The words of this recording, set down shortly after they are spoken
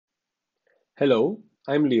Hello,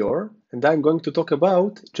 I'm Lior, and I'm going to talk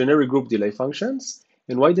about generic group delay functions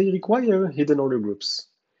and why they require hidden order groups.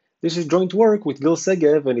 This is joint work with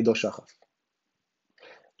Segev and Shahaf.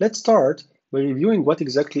 Let's start by reviewing what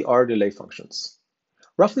exactly are delay functions.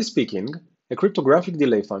 Roughly speaking, a cryptographic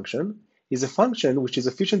delay function is a function which is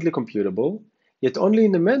efficiently computable, yet only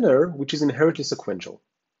in a manner which is inherently sequential.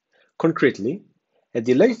 Concretely, a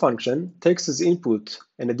delay function takes as input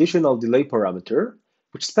an additional delay parameter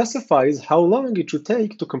which specifies how long it should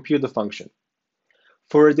take to compute the function.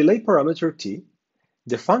 For a delay parameter t,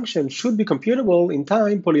 the function should be computable in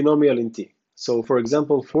time polynomial in t, so for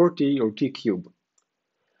example 40 or t cube.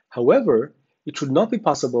 However, it should not be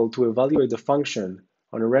possible to evaluate the function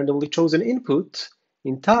on a randomly chosen input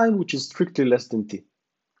in time which is strictly less than t.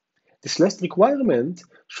 This last requirement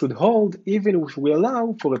should hold even if we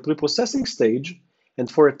allow for a preprocessing stage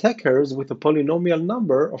and for attackers with a polynomial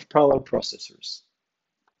number of parallel processors.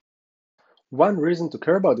 One reason to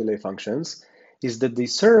care about delay functions is that they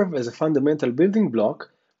serve as a fundamental building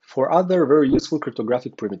block for other very useful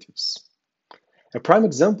cryptographic primitives. A prime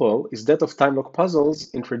example is that of time lock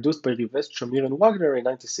puzzles introduced by Rivest, Shamir, and Wagner in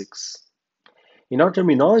 1996. In our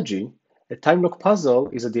terminology, a time lock puzzle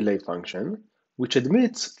is a delay function which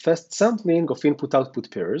admits fast sampling of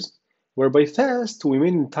input-output pairs, where by fast we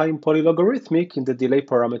mean time polylogarithmic in the delay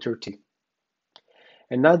parameter t.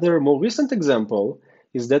 Another more recent example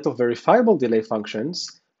is that of verifiable delay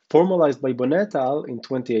functions formalized by Bonnet al. In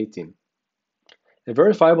 2018. A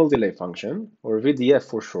verifiable delay function, or VDF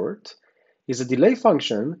for short, is a delay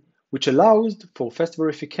function which allows for fast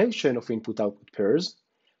verification of input-output pairs,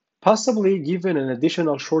 possibly given an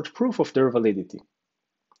additional short proof of their validity.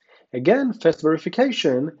 Again, fast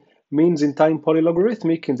verification means in time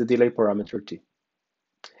polylogarithmic in the delay parameter t.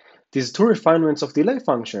 These two refinements of delay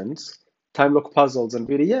functions, time lock puzzles and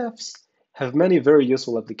VDFs, have many very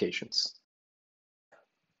useful applications.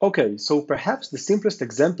 Okay, so perhaps the simplest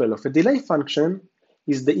example of a delay function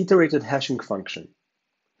is the iterated hashing function.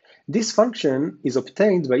 This function is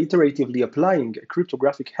obtained by iteratively applying a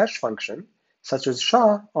cryptographic hash function, such as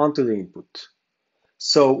SHA, onto the input.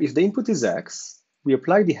 So if the input is x, we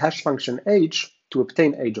apply the hash function h to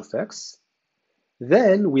obtain age of x.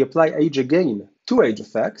 Then we apply age again to age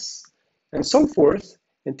of x, and so forth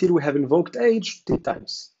until we have invoked age t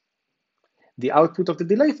times. The output of the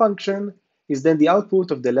delay function is then the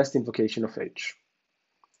output of the last invocation of age.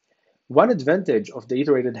 One advantage of the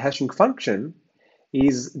iterated hashing function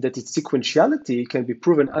is that its sequentiality can be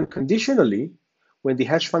proven unconditionally when the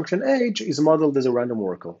hash function age is modeled as a random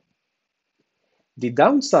oracle. The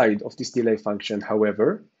downside of this delay function,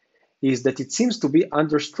 however, is that it seems to be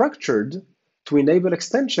understructured to enable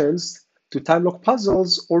extensions to time lock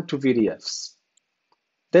puzzles or to VDFs.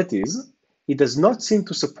 That is, it does not seem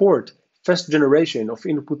to support fast generation of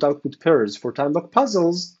input-output pairs for time lock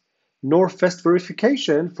puzzles, nor fast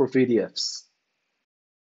verification for VDFs.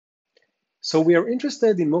 So we are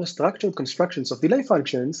interested in more structured constructions of delay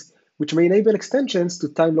functions which may enable extensions to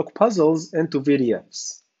time lock puzzles and to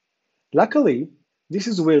VDFs. Luckily, this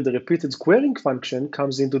is where the repeated squaring function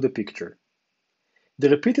comes into the picture. The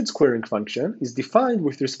repeated squaring function is defined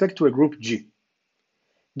with respect to a group G.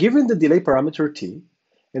 Given the delay parameter t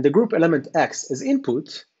and the group element x as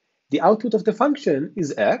input, the output of the function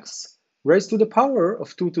is x raised to the power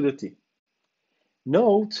of 2 to the t.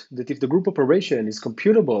 Note that if the group operation is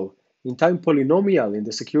computable in time polynomial in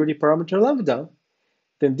the security parameter lambda,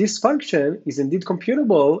 then this function is indeed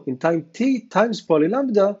computable in time t times poly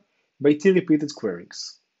lambda by t repeated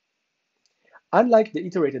squarings. Unlike the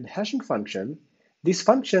iterated hashing function, this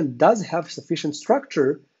function does have sufficient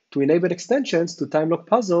structure to enable extensions to time lock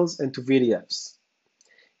puzzles and to VDFs.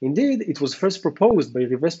 Indeed, it was first proposed by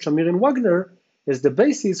Rivest, Shamir, and Wagner as the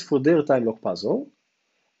basis for their time lock puzzle,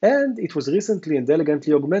 and it was recently and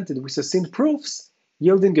elegantly augmented with succinct proofs,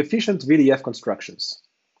 yielding efficient VDF constructions.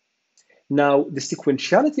 Now, the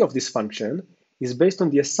sequentiality of this function is based on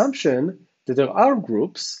the assumption that there are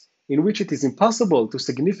groups in which it is impossible to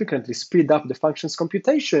significantly speed up the function's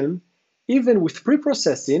computation, even with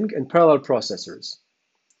preprocessing and parallel processors.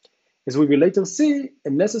 As we will later see, a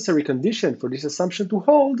necessary condition for this assumption to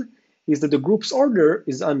hold is that the group's order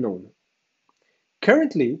is unknown.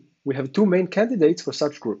 Currently, we have two main candidates for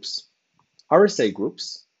such groups: RSA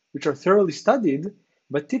groups, which are thoroughly studied,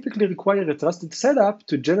 but typically require a trusted setup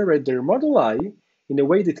to generate their model I in a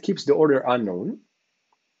way that keeps the order unknown.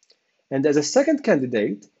 And as a second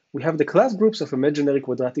candidate, we have the class groups of imaginary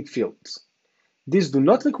quadratic fields. These do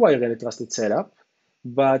not require any trusted setup,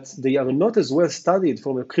 but they are not as well studied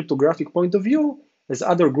from a cryptographic point of view as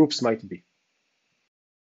other groups might be.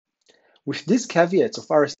 With these caveats of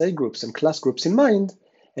RSA groups and class groups in mind,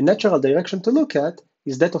 A natural direction to look at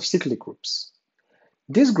is that of cyclic groups.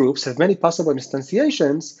 These groups have many possible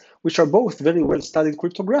instantiations, which are both very well studied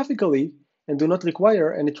cryptographically and do not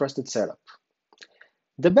require any trusted setup.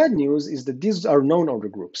 The bad news is that these are known order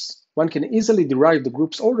groups. One can easily derive the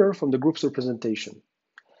group's order from the group's representation.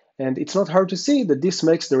 And it's not hard to see that this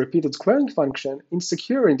makes the repeated squaring function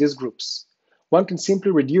insecure in these groups. One can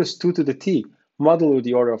simply reduce 2 to the t modulo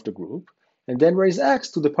the order of the group, and then raise x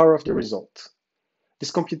to the power of the result.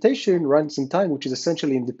 This computation runs in time, which is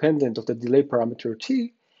essentially independent of the delay parameter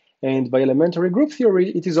t, and by elementary group theory,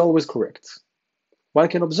 it is always correct. One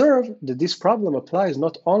can observe that this problem applies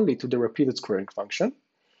not only to the repeated squaring function,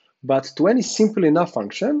 but to any simple enough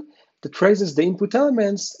function that raises the input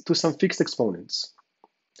elements to some fixed exponents.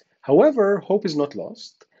 However, hope is not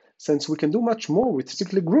lost, since we can do much more with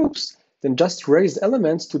cyclic groups than just raise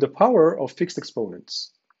elements to the power of fixed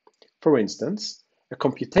exponents. For instance, a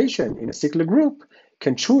computation in a cyclic group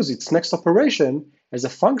can choose its next operation as a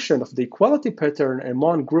function of the equality pattern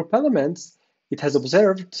among group elements it has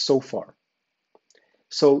observed so far.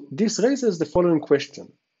 So this raises the following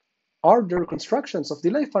question. Are there constructions of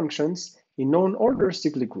delay functions in known-order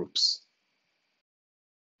cyclic groups?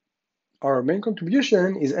 Our main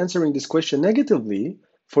contribution is answering this question negatively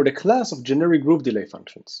for the class of generic group delay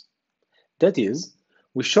functions. That is,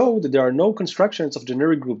 we show that there are no constructions of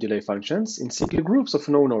generic group delay functions in cyclic groups of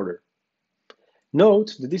known order.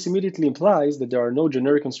 Note that this immediately implies that there are no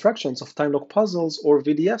generic constructions of time lock puzzles or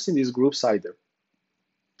VDFs in these groups either.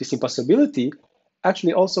 This impossibility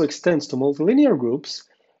actually also extends to multilinear groups,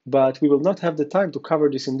 but we will not have the time to cover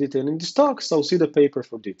this in detail in this talk, so see the paper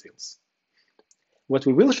for details. What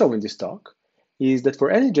we will show in this talk is that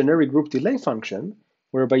for any generic group delay function,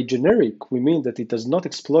 where by generic we mean that it does not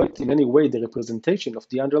exploit in any way the representation of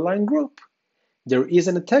the underlying group, there is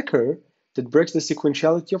an attacker that breaks the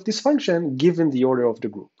sequentiality of this function given the order of the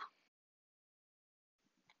group.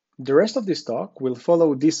 The rest of this talk will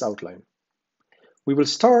follow this outline. We will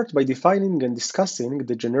start by defining and discussing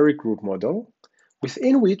the generic group model,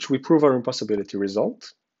 within which we prove our impossibility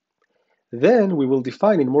result. Then we will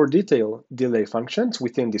define in more detail delay functions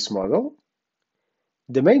within this model.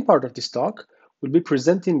 The main part of this talk will be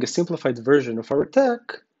presenting a simplified version of our attack,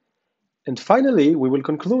 and finally we will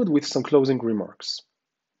conclude with some closing remarks.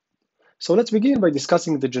 So let's begin by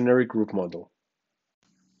discussing the generic group model.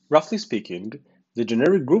 Roughly speaking, the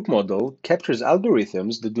generic group model captures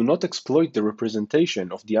algorithms that do not exploit the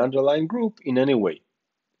representation of the underlying group in any way.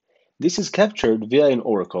 This is captured via an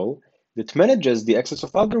oracle that manages the access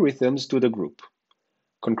of algorithms to the group.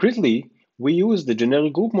 Concretely, we use the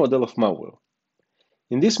generic group model of malware.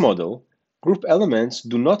 In this model, group elements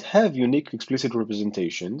do not have unique explicit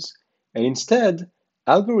representations, and instead,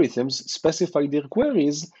 algorithms specify their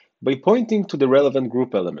queries by pointing to the relevant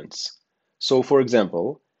group elements. So, for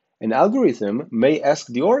example, an algorithm may ask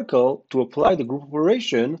the oracle to apply the group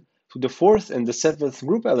operation to the 4th and the 7th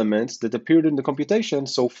group elements that appeared in the computation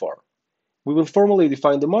so far. We will formally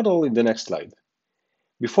define the model in the next slide.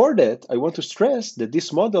 Before that, I want to stress that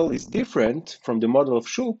this model is different from the model of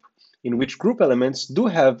Shoup, in which group elements do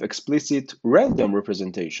have explicit random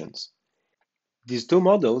representations. These two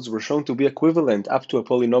models were shown to be equivalent up to a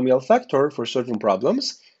polynomial factor for certain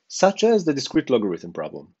problems, such as the discrete logarithm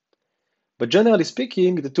problem. But generally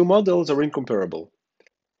speaking, the two models are incomparable.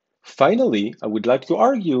 Finally, I would like to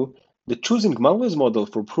argue that choosing malware's model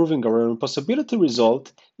for proving our impossibility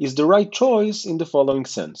result is the right choice in the following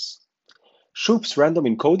sense. Shoup's random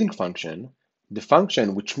encoding function, the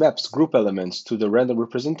function which maps group elements to the random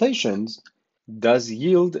representations, does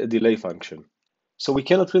yield a delay function. So we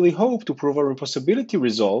cannot really hope to prove our impossibility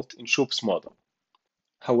result in Shoup's model.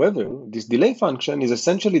 However, this delay function is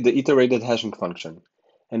essentially the iterated hashing function,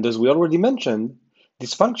 and as we already mentioned,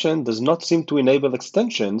 this function does not seem to enable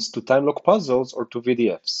extensions to time lock puzzles or to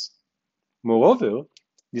VDFs. Moreover,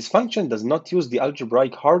 this function does not use the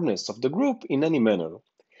algebraic hardness of the group in any manner,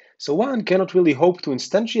 so one cannot really hope to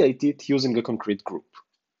instantiate it using a concrete group.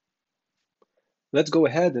 Let's go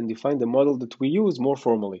ahead and define the model that we use more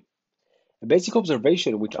formally. A basic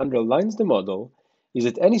observation which underlines the model is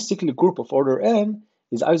that any cyclic group of order n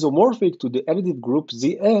is isomorphic to the additive group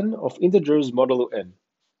Zn of integers modulo n.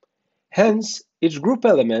 Hence, each group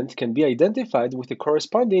element can be identified with a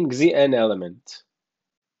corresponding Zn element.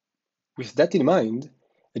 With that in mind,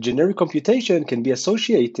 a generic computation can be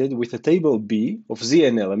associated with a table B of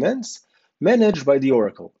Zn elements managed by the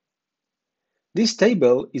oracle. This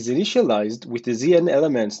table is initialized with the Zn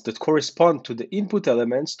elements that correspond to the input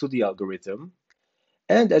elements to the algorithm,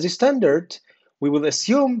 and as a standard, we will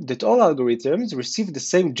assume that all algorithms receive the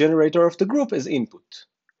same generator of the group as input.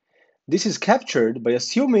 This is captured by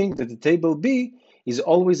assuming that the table B is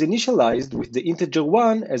always initialized with the integer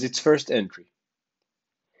 1 as its first entry.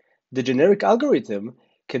 The generic algorithm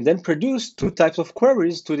can then produce two types of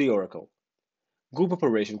queries to the oracle: group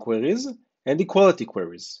operation queries and equality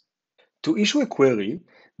queries. To issue a query,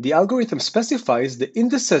 the algorithm specifies the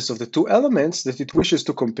indices of the two elements that it wishes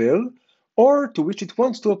to compare or to which it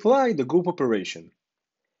wants to apply the group operation.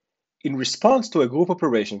 In response to a group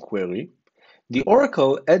operation query, the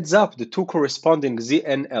oracle adds up the two corresponding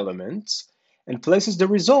Zn elements and places the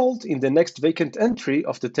result in the next vacant entry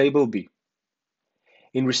of the table B.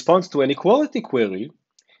 In response to an equality query,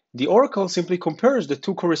 the oracle simply compares the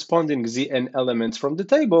two corresponding Zn elements from the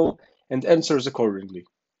table and answers accordingly.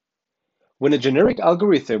 When a generic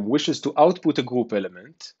algorithm wishes to output a group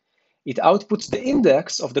element, it outputs the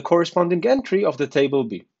index of the corresponding entry of the table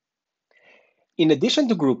B. In addition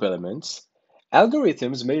to group elements,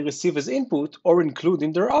 algorithms may receive as input or include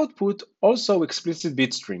in their output also explicit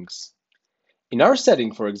bit strings. In our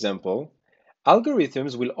setting, for example,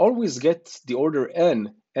 algorithms will always get the order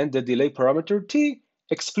n and the delay parameter t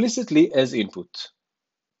explicitly as input.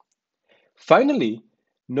 Finally,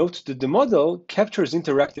 note that the model captures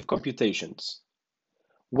interactive computations.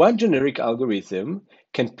 One generic algorithm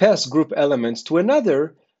can pass group elements to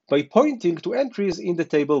another by pointing to entries in the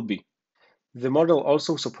table B. The model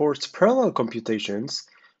also supports parallel computations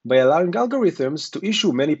by allowing algorithms to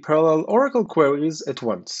issue many parallel oracle queries at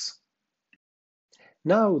once.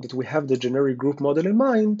 Now that we have the generic group model in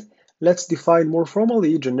mind, let's define more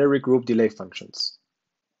formally generic group delay functions.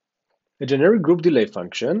 A generic group delay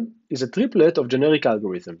function is a triplet of generic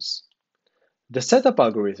algorithms. The setup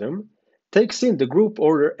algorithm takes in the group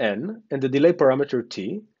order n and the delay parameter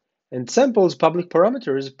t and samples public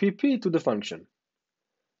parameters pp to the function.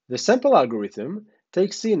 The sample algorithm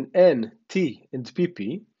takes in n, t, and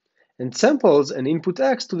pp and samples an input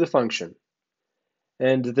x to the function.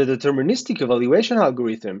 And the deterministic evaluation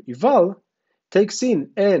algorithm, eval, takes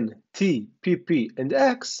in n, t, pp, and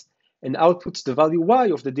x and outputs the value y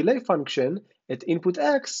of the delay function at input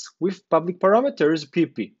x with public parameters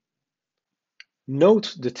pp.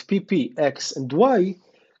 Note that pp, x, and y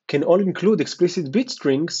can all include explicit bit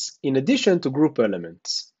strings in addition to group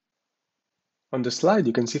elements. On the slide,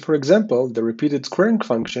 you can see, for example, the repeated squaring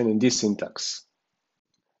function in this syntax.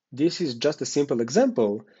 This is just a simple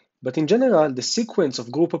example, but in general, the sequence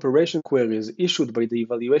of group operation queries issued by the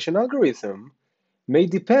evaluation algorithm may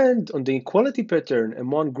depend on the equality pattern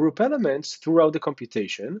among group elements throughout the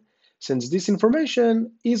computation, since this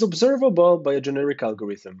information is observable by a generic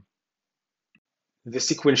algorithm. The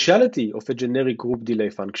sequentiality of a generic group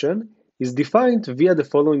delay function is defined via the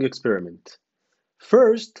following experiment.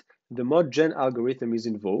 First, the modgen algorithm is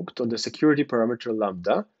invoked on the security parameter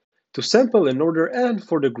lambda to sample an order n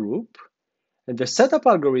for the group, and the setup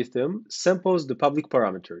algorithm samples the public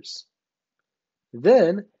parameters.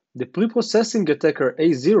 Then, the preprocessing attacker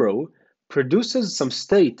A0 produces some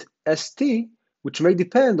state st, which may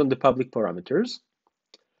depend on the public parameters.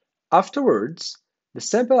 Afterwards, the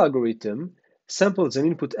sample algorithm samples an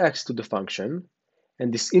input x to the function,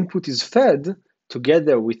 and this input is fed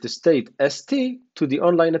together with the state st to the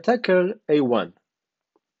online attacker A1.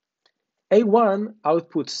 A1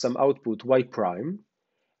 outputs some output y prime,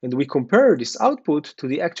 and we compare this output to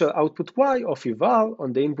the actual output y of eval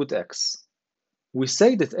on the input x. We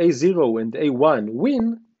say that A0 and A1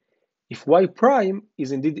 win if y prime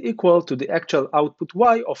is indeed equal to the actual output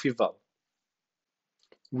y of eval.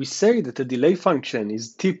 We say that the delay function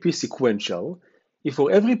is TP sequential if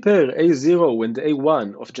for every pair A0 and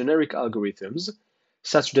A1 of generic algorithms,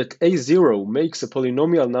 such that A0 makes a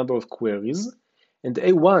polynomial number of queries, and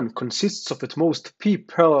A1 consists of at most P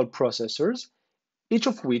parallel processors, each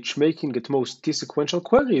of which making at most T sequential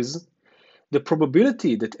queries, the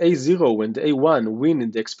probability that A0 and A1 win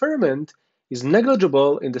in the experiment is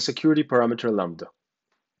negligible in the security parameter lambda.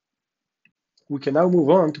 We can now move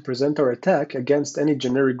on to present our attack against any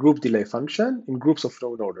generic group delay function in groups of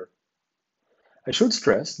known order. I should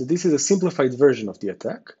stress that this is a simplified version of the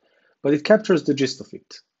attack, but it captures the gist of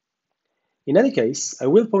it. In any case, I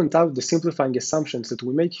will point out the simplifying assumptions that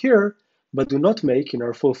we make here, but do not make in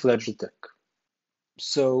our full-fledged attack.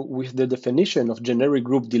 So, with the definition of generic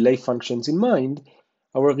group delay functions in mind,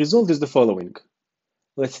 our result is the following.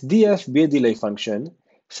 Let df be a delay function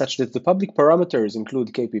such that the public parameters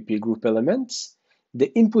include kpp group elements,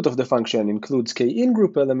 the input of the function includes k-in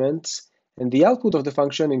group elements, and the output of the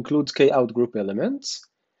function includes k-out group elements,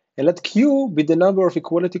 and let q be the number of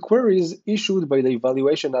equality queries issued by the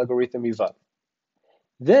evaluation algorithm eval.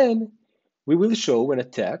 Then, we will show an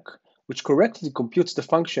attack which correctly computes the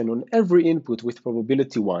function on every input with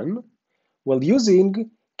probability 1, while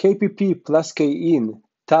using kpp plus k-in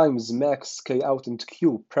times max k out and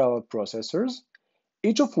q parallel processors,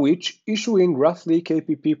 each of which issuing roughly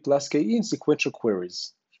kpp plus k in sequential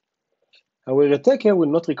queries. Our attacker will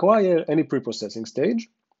not require any preprocessing stage,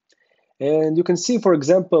 and you can see, for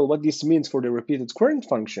example, what this means for the repeated squaring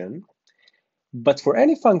function. But for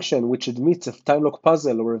any function which admits a time lock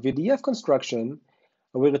puzzle or a VDF construction,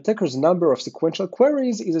 our attacker's number of sequential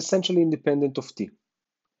queries is essentially independent of t.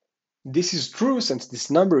 This is true since this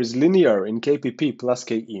number is linear in kpp plus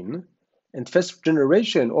k in, and fast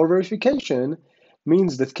generation or verification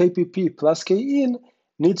means that kpp plus k in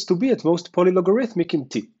needs to be at most polylogarithmic in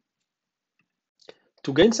t.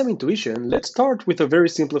 To gain some intuition, let's start with a very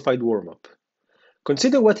simplified warm-up.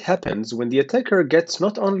 Consider what happens when the attacker gets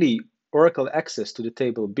not only Oracle access to the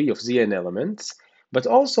table B of Zn elements, but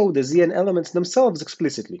also the Zn elements themselves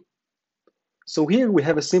explicitly. So here we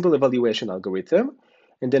have a simple evaluation algorithm,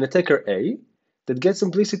 and an attacker A that gets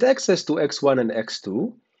implicit access to x1 and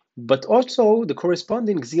x2, but also the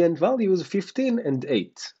corresponding Zn values 15 and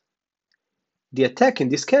 8. The attack in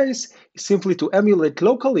this case is simply to emulate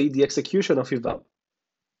locally the execution of eval.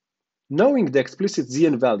 Knowing the explicit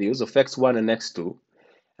Zn values of x1 and x2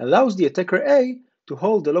 allows the attacker A to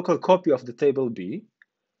hold the local copy of the table B,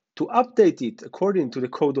 to update it according to the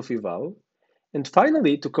code of eval, and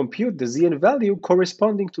finally to compute the Zn value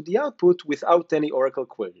corresponding to the output without any Oracle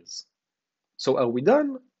queries. So are we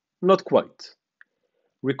done? Not quite.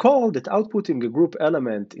 Recall that outputting a group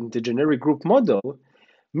element in the generic group model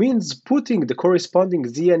means putting the corresponding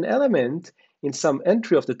Zn element in some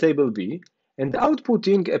entry of the table B and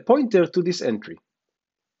outputting a pointer to this entry.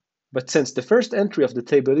 But since the first entry of the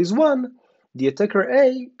table is 1, the attacker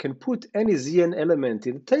A can put any Zn element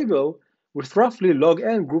in the table with roughly log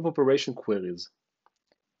n group operation queries.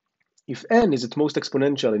 If n is at most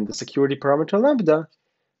exponential in the security parameter lambda,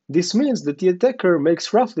 this means that the attacker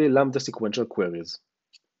makes roughly lambda sequential queries.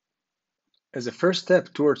 As a first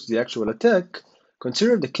step towards the actual attack,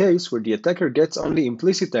 consider the case where the attacker gets only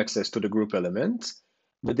implicit access to the group element,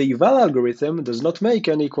 but the eval algorithm does not make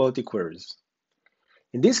any equality queries.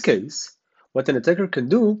 In this case, what an attacker can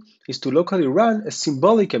do is to locally run a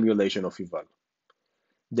symbolic emulation of eval.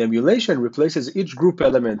 The emulation replaces each group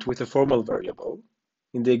element with a formal variable.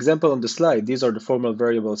 In the example on the slide, these are the formal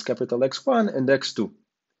variables capital X1 and X2.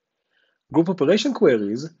 Group operation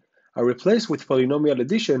queries are replaced with polynomial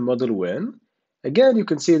addition model when. Again, you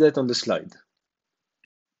can see that on the slide.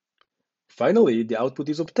 Finally, the output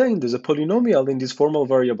is obtained as a polynomial in these formal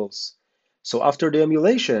variables. So after the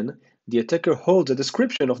emulation, the attacker holds a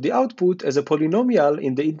description of the output as a polynomial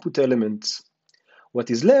in the input elements. What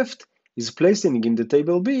is left is placing in the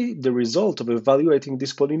table B the result of evaluating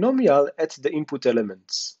this polynomial at the input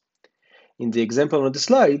elements. In the example on the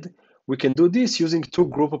slide, we can do this using two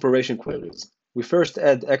group operation queries. We first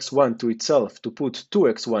add x1 to itself to put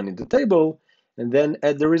 2x1 in the table, and then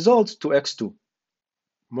add the result to x2.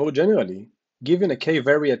 More generally, given a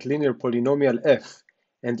k-variate linear polynomial f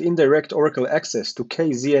and indirect Oracle access to k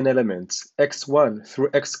Zn elements x1 through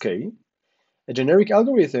xk, a generic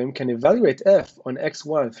algorithm can evaluate f on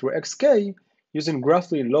x1 through xk using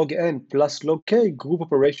roughly log n plus log k group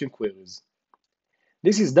operation queries.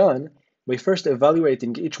 This is done by first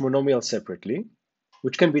evaluating each monomial separately,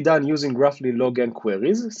 which can be done using roughly log n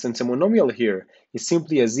queries, since a monomial here is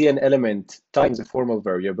simply a Zn element times a formal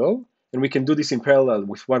variable, and we can do this in parallel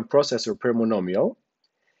with one processor per monomial.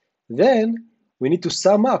 Then, we need to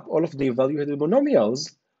sum up all of the evaluated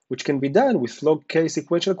monomials, which can be done with log k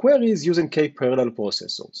sequential queries using k parallel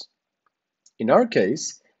processors. In our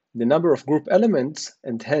case, the number of group elements,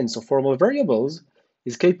 and hence of formal variables,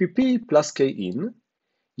 is kpp plus k in,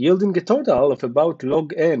 yielding a total of about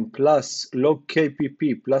log n plus log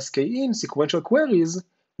kpp plus k in sequential queries,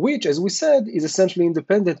 which, as we said, is essentially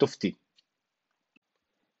independent of t.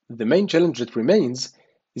 The main challenge that remains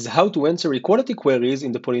is how to answer equality queries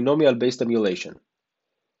in the polynomial-based emulation.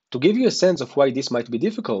 To give you a sense of why this might be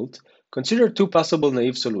difficult, consider two possible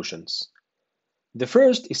naive solutions. The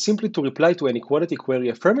first is simply to reply to an equality query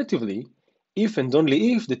affirmatively if and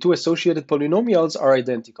only if the two associated polynomials are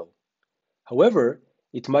identical. However,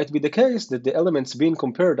 it might be the case that the elements being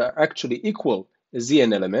compared are actually equal as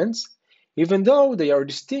Zn elements, even though they are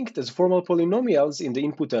distinct as formal polynomials in the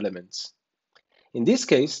input elements. In this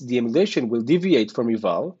case, the emulation will deviate from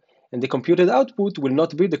eval, and the computed output will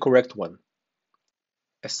not be the correct one.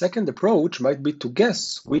 A second approach might be to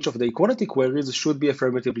guess which of the equality queries should be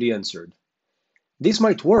affirmatively answered. This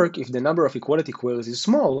might work if the number of equality queries is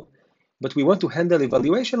small, but we want to handle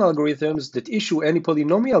evaluation algorithms that issue any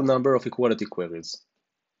polynomial number of equality queries.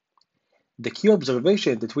 The key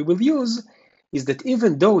observation that we will use is that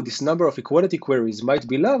even though this number of equality queries might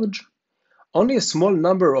be large, Only a small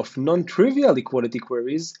number of non-trivial equality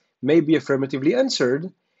queries may be affirmatively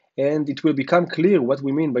answered, and it will become clear what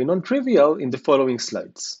we mean by non-trivial in the following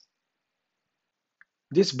slides.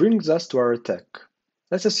 This brings us to our attack.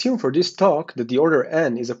 Let's assume for this talk that the order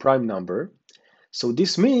n is a prime number, so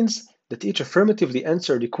this means that each affirmatively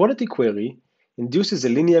answered equality query induces a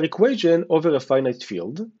linear equation over a finite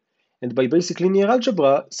field, and by basic linear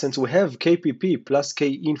algebra, since we have kpp plus k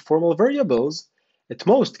in formal variables, at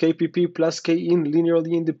most kpp plus k in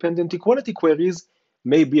linearly independent equality queries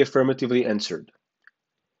may be affirmatively answered.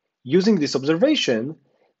 Using this observation,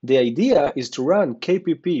 the idea is to run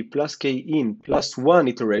kpp plus k in plus 1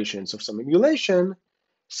 iterations of some emulation,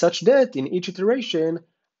 such that in each iteration,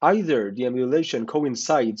 either the emulation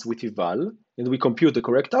coincides with eval, and we compute the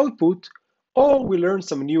correct output, or we learn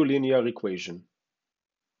some new linear equation.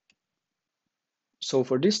 So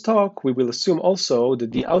for this talk, we will assume also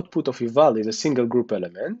that the output of eval is a single group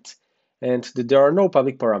element, and that there are no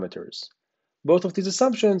public parameters. Both of these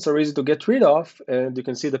assumptions are easy to get rid of, and you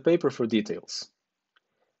can see the paper for details.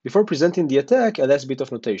 Before presenting the attack, a last bit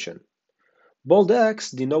of notation. Bold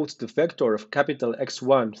X denotes the vector of capital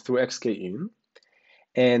X1 through Xk in,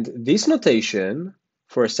 and this notation,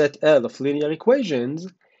 for a set L of linear equations,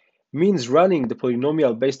 means running the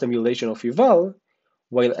polynomial-based emulation of eval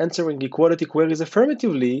while answering equality queries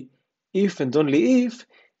affirmatively if and only if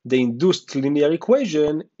the induced linear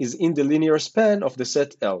equation is in the linear span of the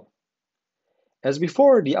set L. As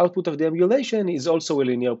before, the output of the emulation is also a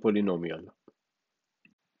linear polynomial.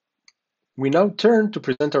 We now turn to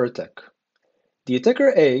present our attack. The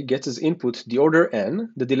attacker A gets as input the order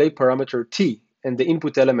n, the delay parameter t, and the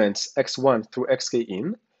input elements x1 through xk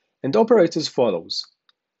in, and operates as follows.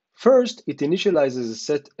 First, it initializes a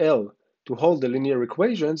set L to hold the linear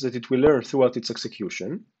equations that it will learn throughout its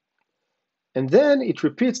execution, and then it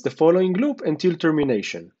repeats the following loop until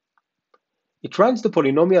termination. It runs the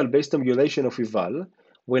polynomial-based emulation of eval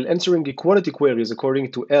while answering equality queries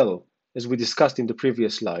according to L, as we discussed in the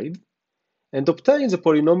previous slide, and obtains a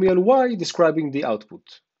polynomial y describing the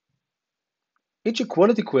output. Each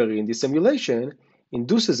equality query in this emulation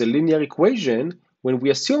induces a linear equation when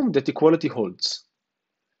we assume that equality holds.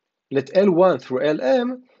 Let L1 through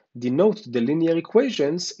Lm denote the linear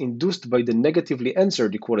equations induced by the negatively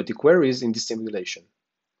answered equality queries in this simulation.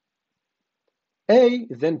 A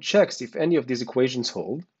then checks if any of these equations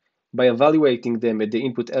hold by evaluating them at the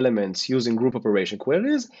input elements using group operation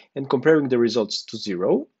queries and comparing the results to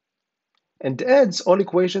 0, and adds all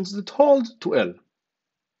equations that hold to L.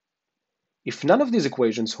 If none of these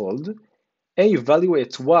equations hold, A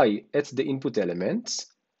evaluates y at the input elements,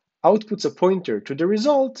 outputs a pointer to the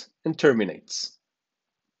result, and terminates.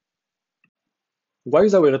 Why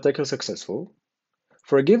is our attacker successful?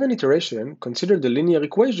 For a given iteration, consider the linear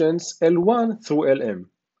equations L1 through Lm.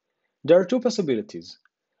 There are two possibilities.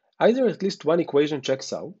 Either at least one equation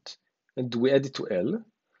checks out, and we add it to L,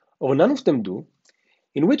 or none of them do,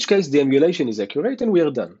 in which case the emulation is accurate and we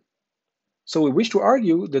are done. So we wish to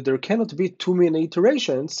argue that there cannot be too many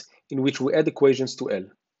iterations in which we add equations to L.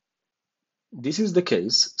 This is the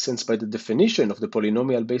case since by the definition of the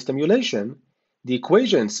polynomial-based emulation, the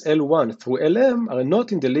equations L1 through Lm are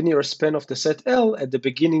not in the linear span of the set L at the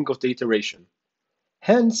beginning of the iteration.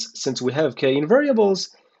 Hence, since we have k in variables,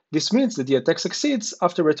 this means that the attack succeeds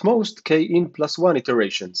after at most k in plus 1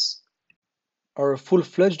 iterations. Our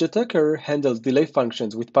full-fledged attacker handles delay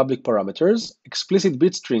functions with public parameters, explicit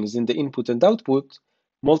bit strings in the input and output,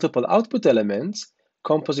 multiple output elements,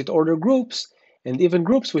 composite order groups, and even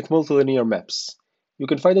groups with multilinear maps. You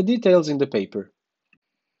can find the details in the paper.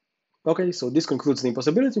 Okay, so this concludes the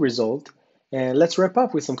impossibility result, and let's wrap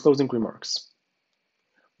up with some closing remarks.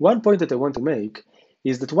 One point that I want to make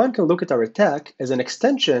is that one can look at our attack as an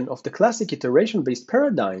extension of the classic iteration-based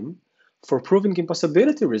paradigm for proving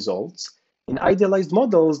impossibility results in idealized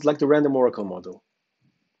models like the random oracle model.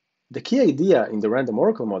 The key idea in the random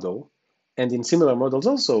oracle model, and in similar models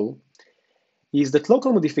also, is that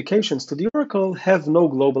local modifications to the oracle have no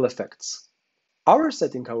global effects. Our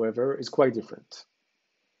setting, however, is quite different.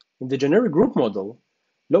 In the generic group model,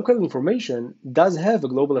 local information does have a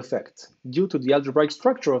global effect due to the algebraic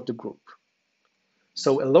structure of the group.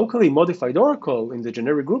 So a locally modified oracle in the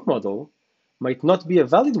generic group model might not be a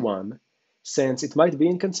valid one since it might be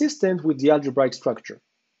inconsistent with the algebraic structure.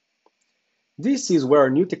 This is where our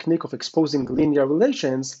new technique of exposing linear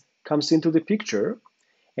relations comes into the picture,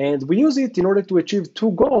 and we use it in order to achieve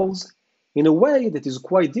two goals in a way that is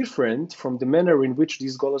quite different from the manner in which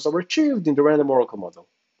these goals are achieved in the random oracle model.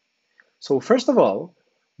 So first of all,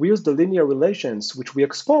 we use the linear relations which we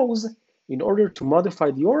expose in order to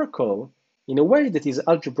modify the oracle in a way that is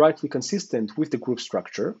algebraically consistent with the group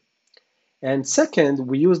structure. And second,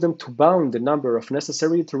 we use them to bound the number of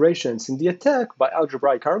necessary iterations in the attack by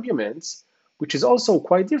algebraic arguments, which is also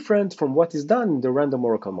quite different from what is done in the random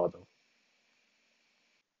oracle model.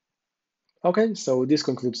 Okay, so this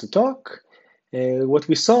concludes the talk. What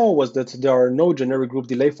we saw was that there are no generic group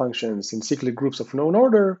delay functions in cyclic groups of known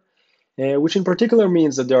order, which in particular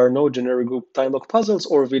means that there are no generic group time lock puzzles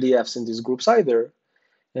or VDFs in these groups either.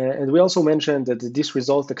 And we also mentioned that this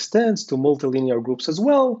result extends to multilinear groups as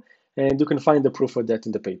well, and you can find the proof of that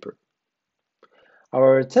in the paper.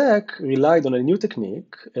 Our attack relied on a new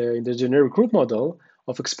technique in the generic group model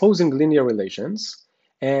of exposing linear relations,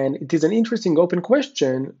 and it is an interesting open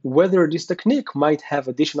question whether this technique might have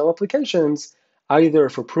additional applications, either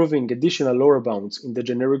for proving additional lower bounds in the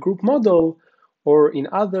generic group model or in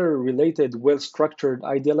other related well-structured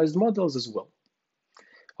idealized models as well.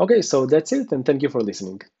 Okay, so that's it, and thank you for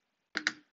listening.